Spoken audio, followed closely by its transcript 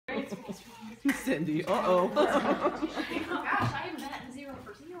Cindy, uh-oh. Gosh, I am batting 0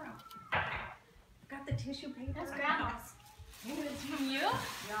 for 0. Got the tissue paper. That's grandma's. From you?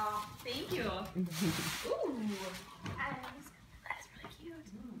 Yeah. Thank you. Ooh. That's really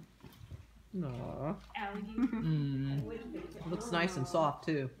cute. Aw. Alligator. Looks nice and soft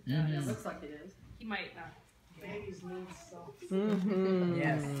too. It looks like it is. He might not. Babies need soft.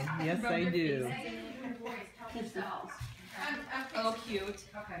 Yes. Yes, they do. Oh, cute.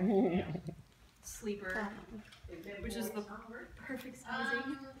 Okay. Sleeper, which is the perfect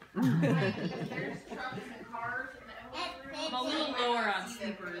sizing. There's trucks and cars I'm a little lower on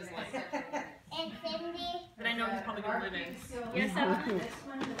sleepers, like, but I know he's probably gonna live in. Yes,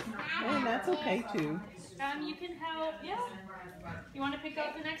 And that's okay too. you can help. Yeah. You want to pick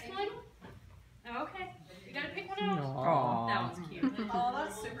out the next one? Oh, okay. You gotta pick one out. Aw. That one's cute. Oh,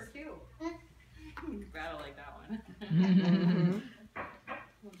 that's super cute. Brad will like that one.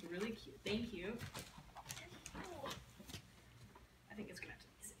 That's really cute. Thank you. I think it's gonna have to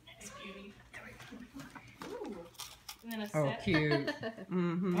be sitting next to Beauty. Ooh. And then a set. Oh, cute.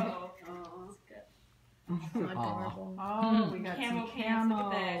 Uh-oh. Oh, Adorable. oh, we got Camo some pants,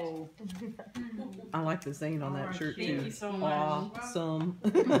 look camo. I like the zane on that shirt Thank too. you so much. Awesome.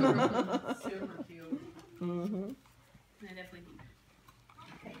 Super cute. I definitely do.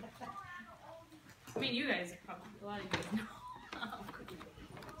 I mean, you guys probably, a lot of you guys know.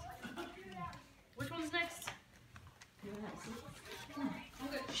 Which one's next?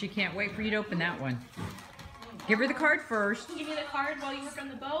 She can't wait for you to open that one. Give her the card first. Give me the card while you work on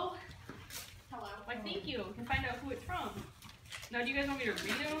the bow. Hello. Why, thank you. We can find out who it's from. Now, do you guys want me to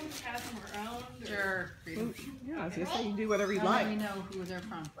read them, pass them around? Or? Sure. Yeah, I was gonna say you do whatever you Let like. me know who they're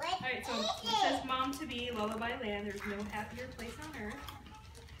from. Alright, so it says Mom to be, Lullaby Land, there's no happier place on earth.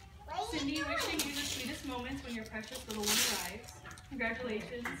 Cindy, wishing you the sweetest moments when your precious little one arrives.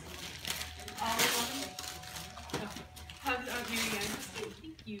 Congratulations. All of them. Hugs Aunt Mary Ann.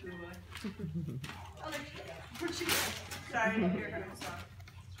 Thank you. Oh, where'd she go? Sorry, here comes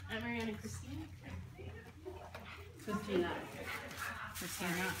Aunt Mary Ann and Christine. Christina.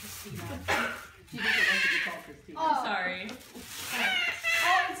 Christina. She doesn't like to be called Christina. I'm sorry.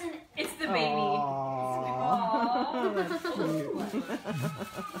 Oh, It's the baby. Aww. That's cute.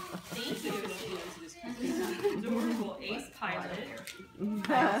 Thank you. Adorable ace pilot.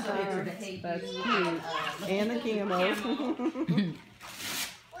 That's cute. And the camo.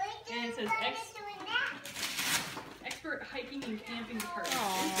 And it says expert hiking and camping cart.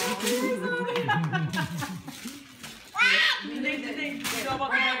 Did they know about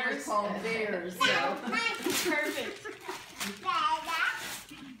the numbers? Called bears, so. Perfect.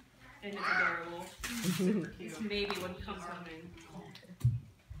 And it's adorable. It's maybe when he comes home in.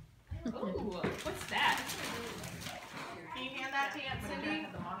 Ooh, what's that? Can you hand that to Aunt Cindy?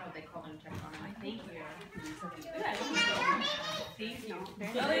 Thank you. Yeah, thank you. Oh,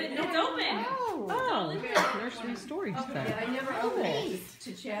 it's open. Oh, nursery story stuff. Yeah, I never opened it to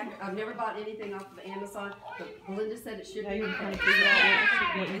check. I've never bought anything off of Amazon, but Belinda said it should Now be you're okay. trying to figure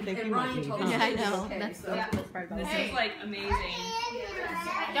out what you think And you might Ryan need. told us Yeah, I it was know. okay, That's so. the best part about This it. is like amazing.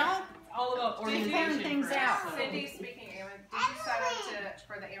 Don't. All about organization. Turn things for us. out. Cindy, speaking of Amazon, did you sign up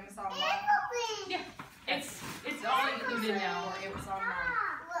for the Amazon Mom? Yeah, it's all included now. Or Amazon Mom?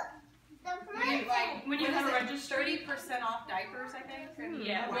 When you have a register, 30% off diapers, I think. And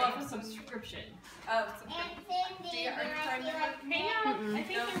yeah, we'll have a subscription. Oh, it's a are you trying to Hey, yeah, I think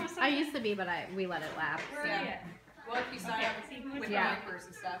there was some. I used to be, but we let it lapse. So. Yeah. Well, if you sign up See who it's with Yeah. diapers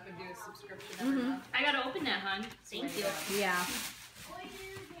and stuff and do a subscription every month. I gotta open that, hon. Thank you. Yeah.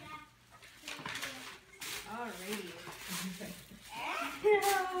 Alrighty.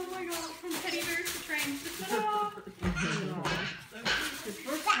 Oh my god, from teddy bears to trains to ta-da! His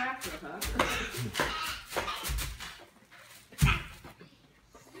first tractor, huh?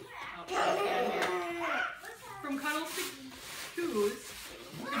 From cuddles to shoes.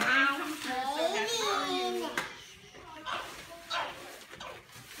 The dream comes true, so happy for you.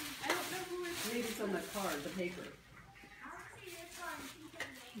 I don't know who it's. Maybe it's on the card, the paper.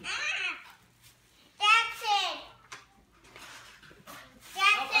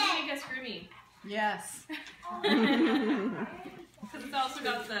 Oh, I'm gonna guess Grimmy. Yes. Because it's also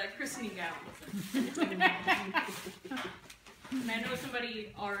got the christening gown. And I know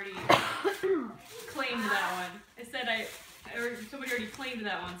somebody already claimed that one. I said somebody already claimed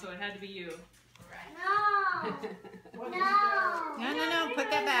that one, so it had to be you. No. Put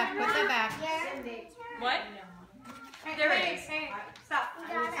that back. Put that back. What? There it is. Stop.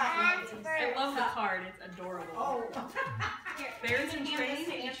 I love the card. It's adorable. Bears and trains.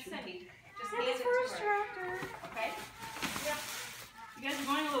 Cindy. Just hand it to her. Okay? You guys are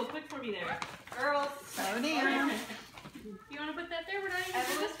going a little quick for me there. Girls. Slow down. You want to put that there? We're not even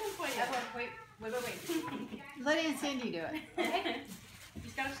doing this one for you. Wait. Lydia and Cindy do it. You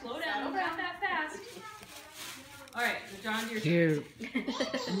just gotta slow down. Not that fast. All right, John, your Cute.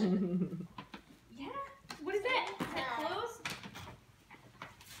 Yeah. What is that? Is that clothes?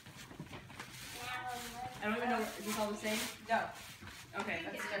 I don't even know. Is this all the same? No, Okay.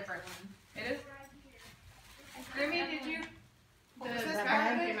 that's different. It is. Remy, did you? The This bag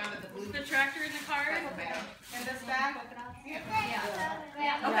bag came out of the blue. The tractor in the car. And this bag? Yeah.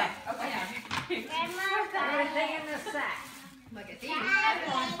 Yeah. Okay. Everything in the sack. Look at these.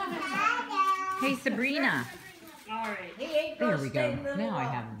 Hey, Sabrina. All right. There we go. Now I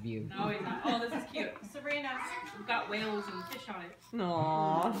have a view. No, he's not. Oh, this is cute. Sabrina, we've got whales and fish on it.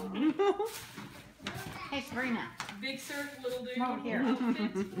 Aww. Hey, Sabrina. Big surf, little dude. Come over here.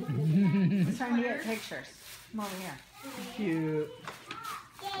 Outfit. I'm trying to get pictures. Come over here. Cute.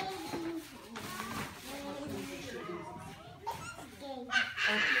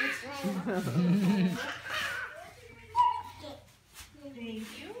 Thank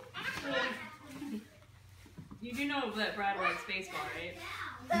you. You do know that Brad likes baseball, right?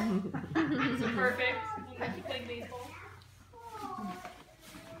 So perfect. When you play baseball.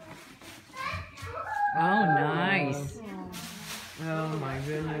 Oh, nice. Oh my I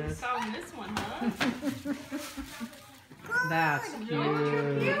goodness. found this one, huh? That's cute.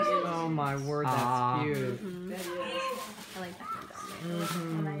 Oh my word, Aw. that's cute. I like that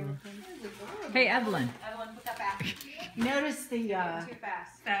one. Hey, Evelyn. Evelyn, put that back. Notice the Too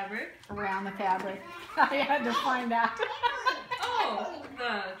fast. Fabric. around the fabric. I had to find out. Oh,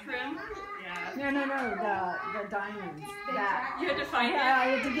 the trim. Yeah. No, the diamonds. That. You had to find Yeah, I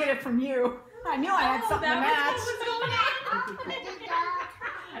it. had to get it from you. I knew I had something to That match. was what was going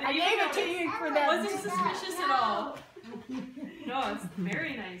on. I gave it to you for that. Wasn't suspicious at all. No, it's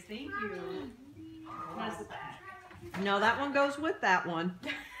very nice. Thank you. That's the back. No, that one goes with that one.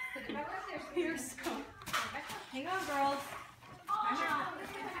 You're so. Hang on, girls.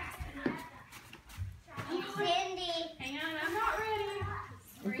 Hang on, I'm not ready.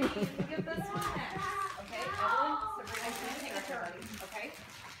 Give this one next. Okay, Evelyn, Sabrina's gonna take a turn. Okay?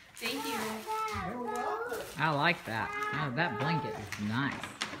 Thank you. I like that. Oh, that blanket is nice.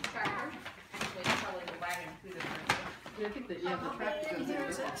 Tractor. Actually, it's probably the wagon. Who's it? I think that, yeah, the tractor goes in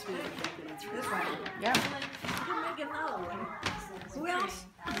this one. This one. Yep. Who else?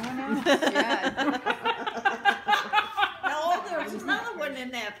 Yeah. No, there's another one in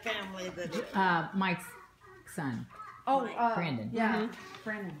that family that. Mike's son, Oh, Brandon. Yeah,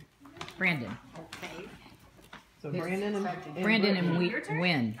 Brandon. Brandon. Okay. So Brandon and Brandon and Whitney.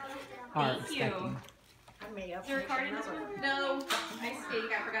 Wynn are Thank you. expecting. I may have Is there a card in this one? No, I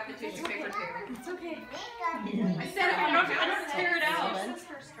speak. I forgot the tissue paper too. It's okay. I said it. I don't tear it out.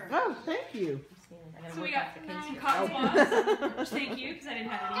 Oh, thank you. So we got some cotton swabs. Thank you, because I didn't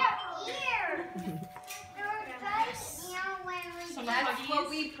have any. Some That's what Huggies.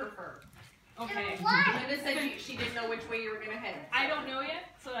 we prefer. Okay. Linda said she didn't know which way you were gonna head. I don't know yet,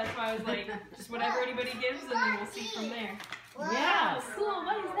 so that's why I was like, just whatever anybody gives, and then we'll see from there. Yes. Cool.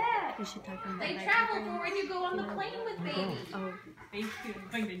 What is that? They travel for when you go on the plane with baby. Thank you.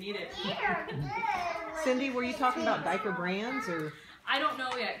 I'm going to need it. Cindy, were you talking about diaper brands or? I don't know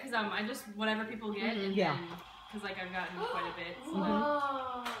yet, because I just whatever people get, and Yeah. because like I've gotten quite a bit. So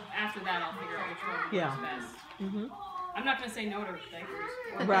Oh. after that, I'll figure out which one Yeah. works best. Mm-hmm. I'm not gonna say no to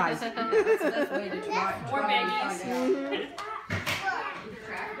diapers Right. That's the best way to try. or try and baggies. find out.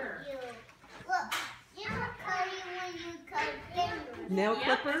 Tractor. Nail Yeah,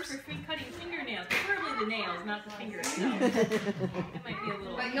 that's clippers? for cutting fingernails, preferably the nails, not the finger itself. It might be a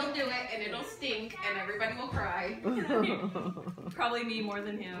little. But he'll do it and it'll stink and everybody will cry. Probably me more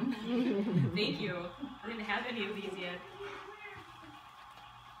than him. Thank you. I didn't have any of these yet.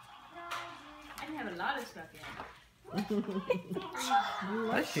 I didn't have a lot of stuff yet.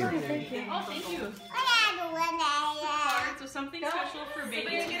 Bless you. Oh, thank you. Cards or something special for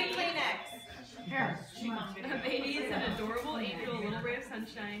babies. Here. A baby is an adorable angel, a little ray of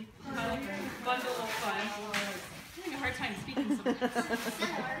sunshine. Bundle of fun. I'm having a hard time speaking sometimes.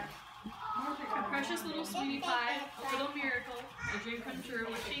 A precious little sweetie pie, a little miracle, a dream come true,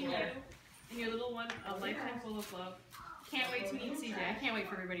 wishing you and your little one a lifetime full of love. Can't wait to meet CJ. I can't wait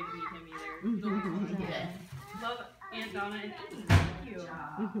for everybody to meet him either. Love Aunt Donna and Amy. Thank you.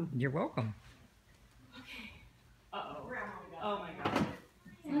 You're welcome. Uh-oh. Oh my god.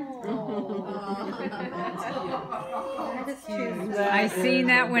 I seen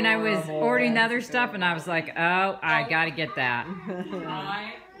that when I was ordering the other stuff, and I was like, oh, I gotta get that.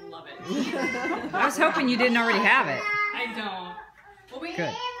 I love it. I was hoping you didn't already have it. I don't. Well,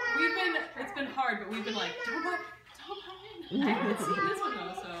 Good. It's been hard, but we've been like, don't buy it. I haven't seen this one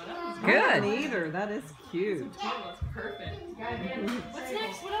though, so that was I Good. haven't either. That is cute. That's perfect. What's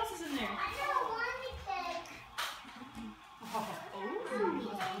next? What else is in there?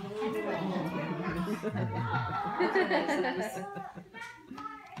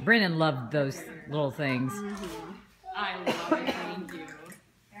 Brennan loved those little things. I love it. Thank you.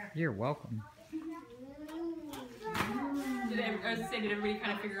 You're welcome. Did everybody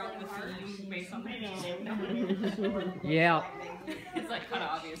kind of figure out the theme based on the Yeah. It's like kind of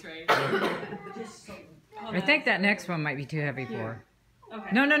obvious, right? I think that next one might be too heavy for her. Okay.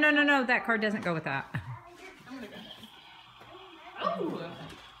 No. That card doesn't go with that. I'm gonna go. Oh,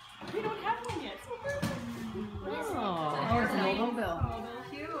 we don't have one yet. So Oh, There's a little bill.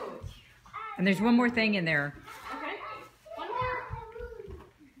 cute. And there's one more thing in there. Okay. One more.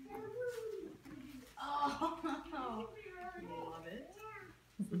 Oh, love it.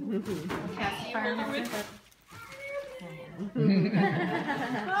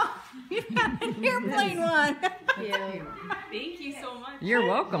 You're playing one. Thank you so much. You're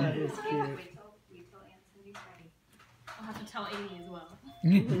welcome. that is cute. I'll have to tell Amy as well.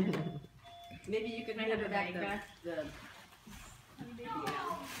 Maybe you could hand her back the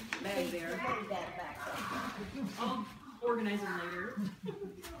bag there. I'll organize them later.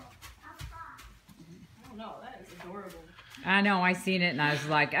 Oh no, that is adorable. I know, I seen it and I was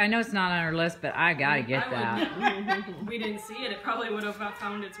like, I know it's not on our list, but I gotta get that. We didn't see it. It probably would have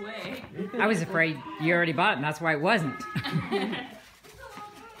found its way. I was afraid you already bought it and that's why it wasn't. Alright.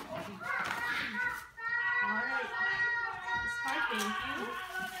 This card, thank you.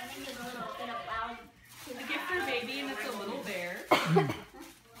 A gift for baby, and it's a little bear.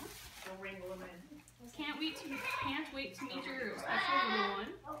 Can't wait to meet your special little one.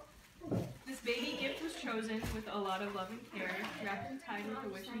 This baby gift was chosen with a lot of love and care, wrapped and tied with a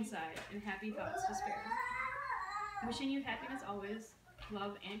wish inside, and happy thoughts to spare. Wishing you happiness always.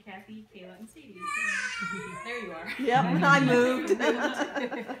 Love, Aunt Kathy, Kayla, and Sadie. There you are. Yep, I moved.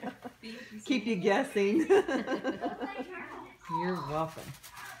 Keep Keep you guessing. You're welcome.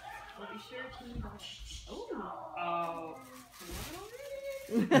 I'll be sure to. Oh.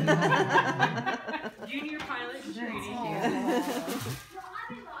 Junior pilot training.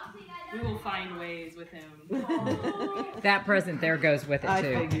 We will find ways with him. That present there goes with it I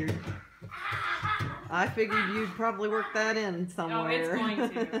too. figured you'd probably work that in somewhere. Oh, it's going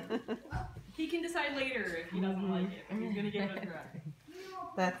to. He can decide later if he doesn't like it, but he's going to give it a try.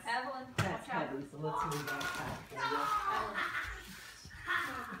 That's Evelyn, that's heavy, so let's move that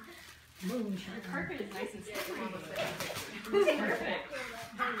The carpet is nice and slippery. It's perfect.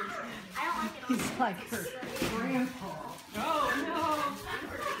 He's like her grandpa. Oh, no.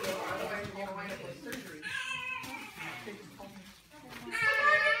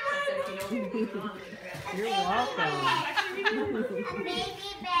 You're welcome.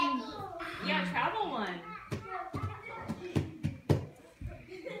 Yeah, travel one.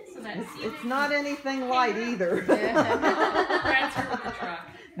 So that's It's not anything light either. transfer with the truck.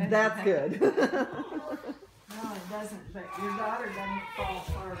 That's good. No, it doesn't, but your daughter doesn't fall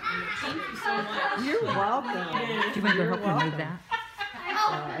far from the Thank you so much. You're welcome. Do you want to help her move that?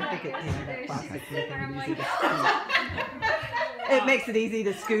 I think it can that plastic make it easy to scoot. It makes it easy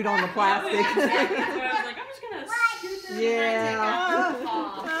to scoot on the plastic. Exactly. So I was like, I'm just gonna scoot this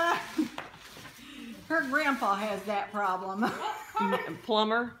Yeah. Her grandpa has that problem.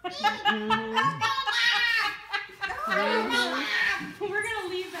 Plumber. We're gonna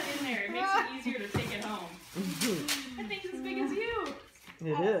leave that in there. It makes it easier to take it home. That thing's as big as you.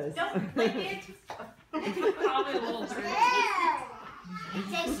 It is. don't lick it. Probably a little dirty.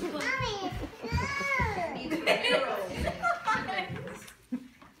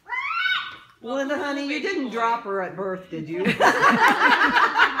 Linda, honey, you didn't drop her at birth, did you?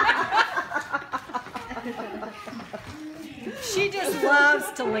 She just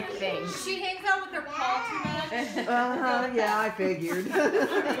loves to lick things. She hangs out with her paw too much. Yeah, I figured. Here.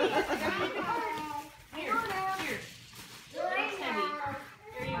 Thanks, Heavy.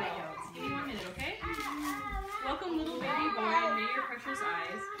 Here you go. Give me 1 minute, okay? Welcome, little baby boy, and may your precious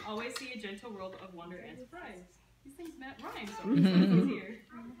eyes always see a gentle world of wonder and surprise. These things rhyme, so it's easier.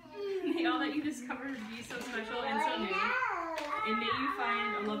 May all that you discover be so special and so new, and may you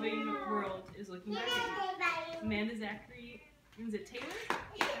find a loving world is looking back at you. Amanda Zachary, is it Taylor?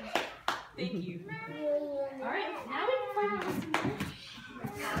 Thank you. Alright, now we can find out what's in there.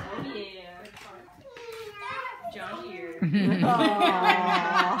 Oh yeah. John here.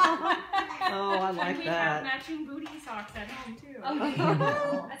 Aww. Oh, I like like we that. have matching booty socks at home too.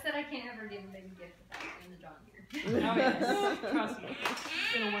 Oh, I said I can't ever give a baby gift without getting the John Deere. Oh yes, trust me,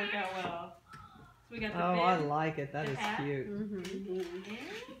 it's gonna work out well. So we got the Oh, I bib, like it. That the is hat. cute.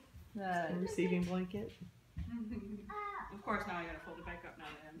 and Receiving blanket. of course now I gotta fold it back up now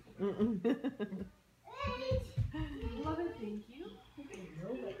that I'm folding it. Love it, thank you.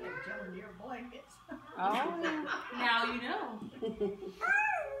 John Deere blankets. Oh, Now you know.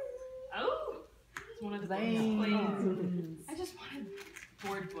 Oh, it's one of the books Zing. plays. I just wanted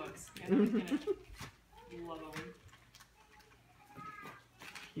board books, and I'm gonna love them.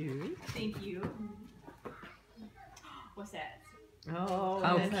 Cute. Thank you. What's that? Oh,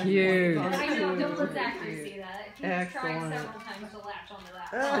 Oh, that's cute. fun. I know, don't let Zachary see that. He was trying Excellent. several times to latch onto that.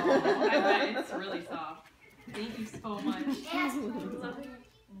 Oh, I bet it's really soft. Thank you so much. Love it.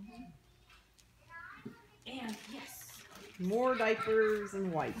 And yes, More diapers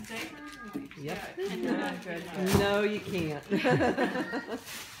and wipes. diapers and wipes. Yep. Yeah, cannot Good. get enough. No, you can't. This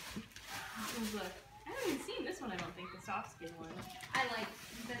one's look. I haven't even seen this one. I don't think the soft skin one. I like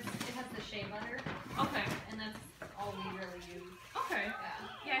this. It has the shea butter, Okay. and that's all we really use. Okay. Yeah.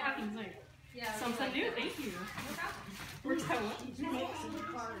 Yeah, it happens like Yeah. we something like new. it. Thank you. No problem. Works out well.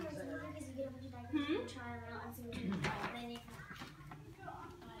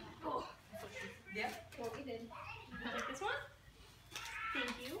 Oh. Yep. What we did. Like this one.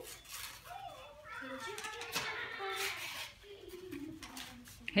 Thank you.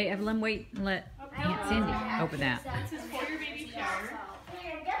 Hey, Evelyn, wait and let Aunt Cindy open that. This is for your baby shower.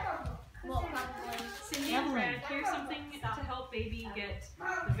 Cindy and Brad, here's something to help baby get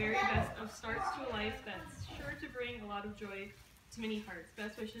the very best of starts to a life that's sure to bring a lot of joy to many hearts.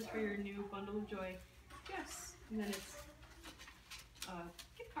 Best wishes for your new bundle of joy. Yes. And then it's a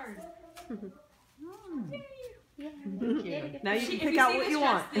gift card. Now you If can you pick out see what this you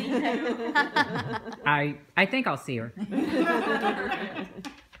dress, want. thank I think I'll see her.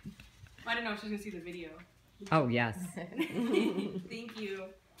 I didn't know if she was gonna see the video. Oh, yes. Thank you.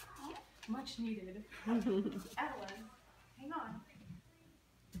 Much needed. Evelyn, hang on.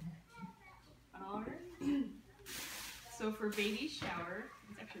 Alright. So for baby shower,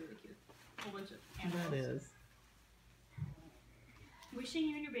 it's actually really cute. A whole bunch of animals. That is. Wishing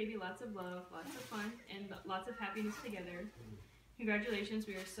you and your baby lots of love, lots of fun, and lots of happiness together. Congratulations,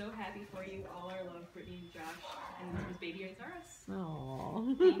 we are so happy for you. All our love, Brittany and Josh, and his baby is ours.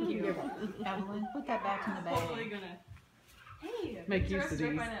 Aww. Thank you. Evelyn, put that back in the Hopefully bag. gonna. Hey, I Make think use it's of right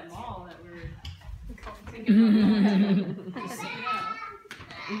these. by that mall that we're thinking about. Just so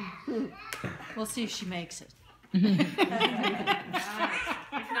you know. We'll see if she makes it. If not,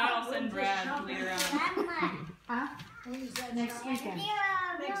 I'll send Brad later on. Next weekend.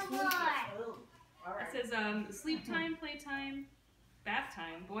 Next week. Oh, all right. It says sleep time, playtime, bath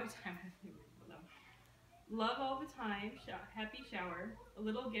time, boy time. Love all the time. Happy shower. A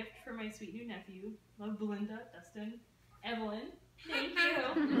little gift for my sweet new nephew. Love Belinda, Dustin, Evelyn. Thank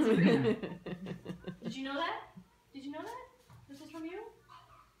you. Did you know that? Did you know that? This was from you?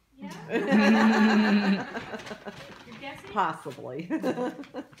 Yeah? You're guessing? Possibly.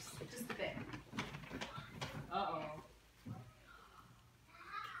 Just a bit. Uh-oh.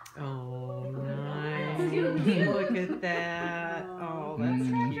 Oh, nice. Look at that. Oh, that's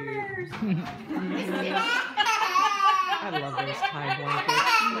cute. I love those tie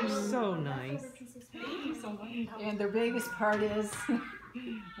blankets. They're so nice. Thank you so much. And their biggest part is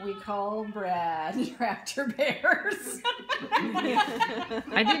we call Brad tractor bears.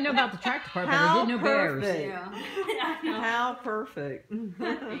 I didn't know about the tractor part, but I How did know bears. perfect. I know. How perfect. Thank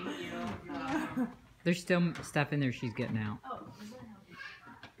you. There's still stuff in there she's getting out. Oh, does that help?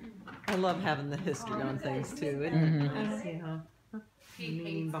 I love having the history on things too. Isn't it nice? Yeah.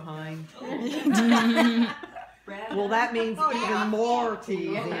 Meaning behind. Well, that means even more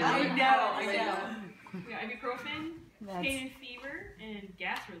teasing. I know. We got ibuprofen, That's pain and fever, and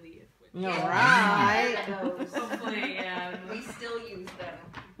gas relief. All right. Hopefully, We still use them.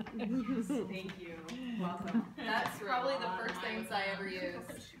 thank you. Welcome. That's probably the first things I ever used.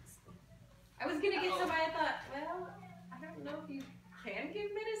 I was gonna get somebody. I thought, well, I don't know if you can give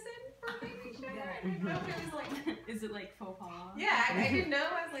medicine for baby shower. I didn't know if it was like. Is it like faux pas? Yeah, I didn't know.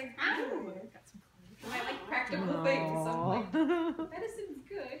 I was like, oh. I like practical things. So I'm like, medicine's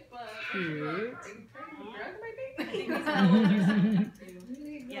good, but are you trying to drug my I baby? think these pillows are something too.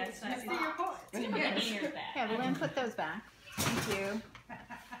 Yes, I see. Here, Evelyn, put those back. Thank you.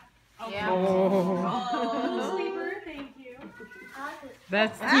 Yeah. Oh, sleeper, thank you.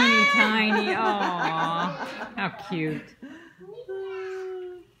 That's teeny tiny. Aw, how cute.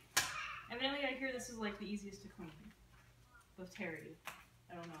 Evidently, I hear this is like the easiest to clean. With Terry.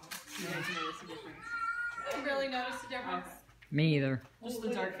 I don't know. You guys notice the difference? I didn't really notice the difference. Me either. Just the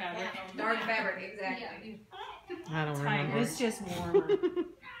dark fabric. Dark fabric, exactly. I don't Tiger. remember. It's just warmer.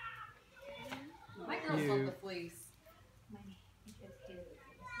 My girls love Cute. the fleece.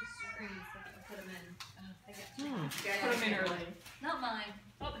 Put them in. Put them in early. Not mine.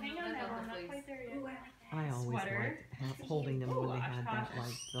 Oh, hang on I now. love I'm the not fleece. quite there yet. I always Sweater. liked holding them when they had that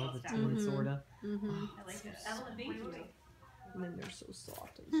like velveteen Mhm. sorta. I like this. Thank you. And then they're so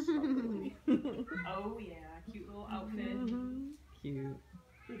soft and snuggly. Oh yeah, cute little outfit. Mhm. Cute.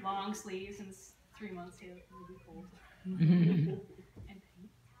 Long sleeves and 3 months here. It'll be cold. And pink.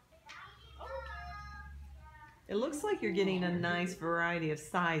 It looks like you're getting a nice variety of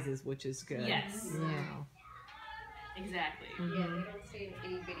sizes, which is good. Yes. Yeah. Exactly. Yeah, Mhm. they don't stay in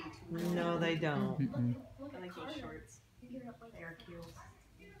itty bitty too long. No, they don't. Mm-mm. I like those shorts. They're cute.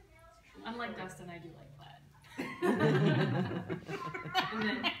 Unlike Dustin, I do like plaid. And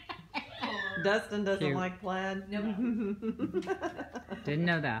then polo. Dustin doesn't Cute. like plaid. Didn't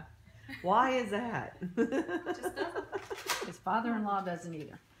know that. Why is that? Just doesn't. His father-in-law doesn't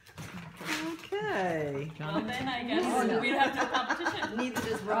either. Okay. Well, then I guess Oh, no. we'd have no competition. Neither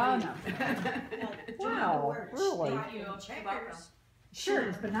does Oh, Ron. no. Wow, really? Thank you. You're welcome.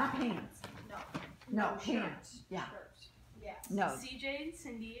 Shirts, but not pants. No, pants. Yeah. No. CJ and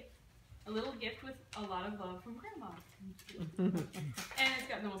Cindy, a little gift with a lot of love from Grandma. And it's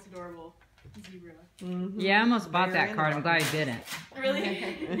got the most adorable zebra. Mhm. Yeah, I almost bought Very that card. I'm glad I didn't. Really?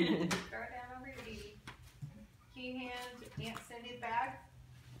 Throw it down over your baby. Can you hand Aunt Cindy the bag?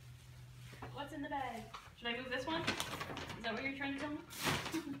 What's in the bag? Should I move this one? Is that what you're trying to tell me?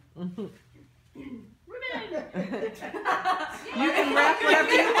 Mhm. Ribbon! You can wrap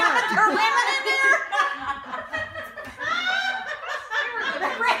whatever you want.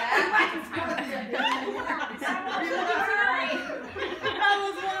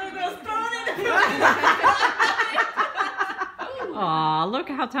 Aw, look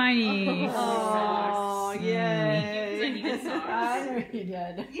how tiny. Oh, Because I yay. needed socks. I know you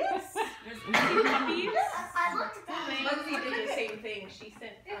did. Yes. There's puppies. Bugsy did the same thing. She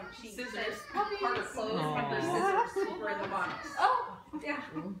sent scissors. Harder clothes and her Aw. scissors were in the box. Oh, yeah.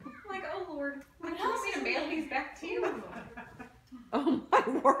 I'm like, oh Lord. Like, you want me to mail these back to you? Oh my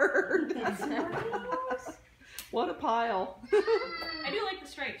word. What a pile. I do like the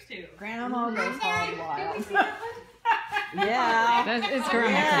stripes too. Grandma goes hog wild. Yeah. It's grandma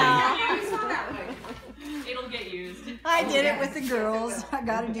Yeah. It's not that way. It'll get used. I did it with the girls. I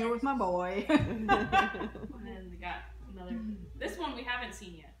got to do it with my boy. And then we got another. This one we haven't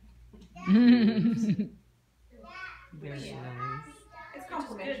seen yet. thing. Very nice. It's Which is good.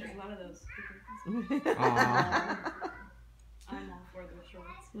 complimentary. There's a lot of those. Aw. I'm all for those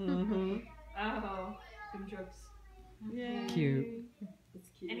shorts. Mm-hmm. Oh, them jokes. Yay. Cute. It's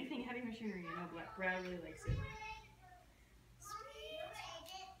cute. Anything heavy machinery, you know, Brad really likes it. Sweet.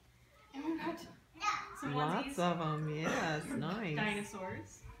 And we got some Lots onesies. of them, yes, nice.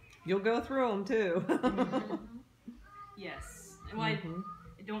 Dinosaurs. You'll go through them too. Yes. Well, Mhm.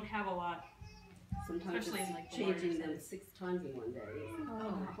 I don't have a lot. Sometimes Especially it's in, like, the changing larger them size. 6 times in one day.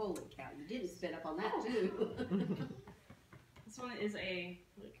 Oh, holy cow! You didn't spit up on that too. This one is a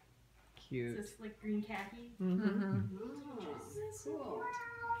like Cute. this like green khaki. Mm-hmm. Oh, cool.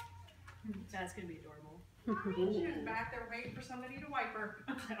 That's gonna be adorable. She was back there waiting for somebody to wipe her.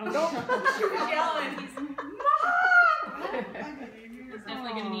 Oh, She was yelling. it's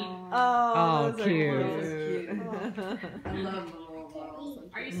definitely gonna need. Oh, those are cute. I love the little balls.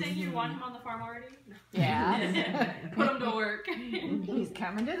 Are you saying you want him on the farm already? Yeah. Put him to work. He's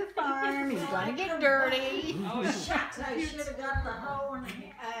coming to the farm. He's going to get dirty. Oh, Shucks, I should have got the hoe and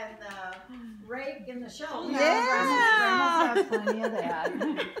the rake and the shovel. Grandma's got plenty of that.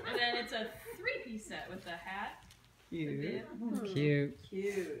 And then it's a 3-piece set with the hat. the Cute. bib. Cute.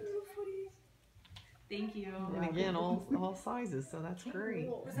 Cute. Thank you. And again, all sizes, so that's great.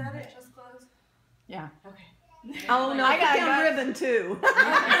 Was that it? Just clothes? Yeah. Oh no, I I got- got ribbon too.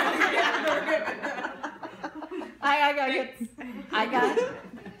 I got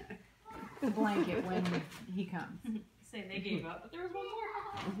the blanket when he comes. Say they gave up, but there was one more.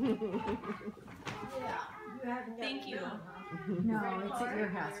 Yeah, you haven't got Thank you. No, it's at your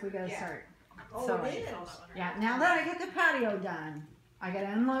house. We got to start. Oh, So, it is. yeah, now that I get the patio done, I got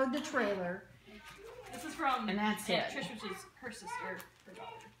to unload the trailer. This is from And that's Aunt it. Trish, which is her sister, her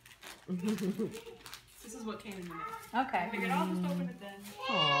daughter. This is what came in the mail. I Okay. figured I'll just open it then.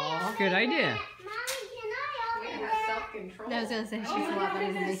 Aw. Good idea. We have self-control. I was gonna say she's a lot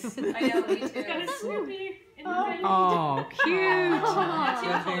better than me. I know, me It's got a too. Snoopy in the Oh. red. Oh, cute. Not too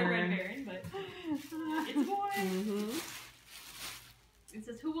Red color Red Baron. Baron, but it's a boy. Mhm. It's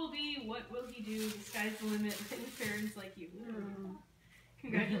who will be, what will he do, the sky's the limit with parents like you.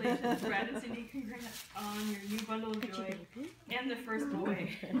 Congratulations, Brad and Cindy. Congrats on your new bundle of joy and the first boy.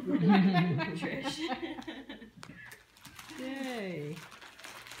 Trish. Yay.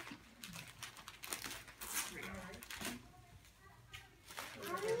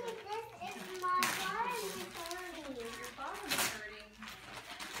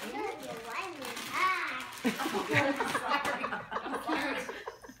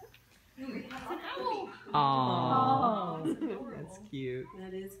 Oh. That's cute.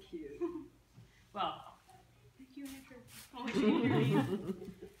 That is cute. Well, thank you, Andrew. Oh, she can hear me.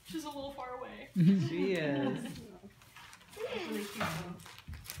 She's a little far away. She is. Really cute though.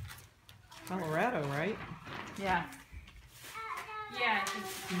 Colorado, right? Yeah. Yeah, I think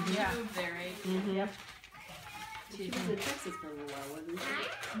she Yeah. moved there, right? Mm-hmm. Yep. She was in Texas for a little while, wasn't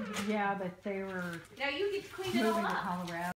she? Yeah, but they were Now you get to clean it all moving to up. Colorado.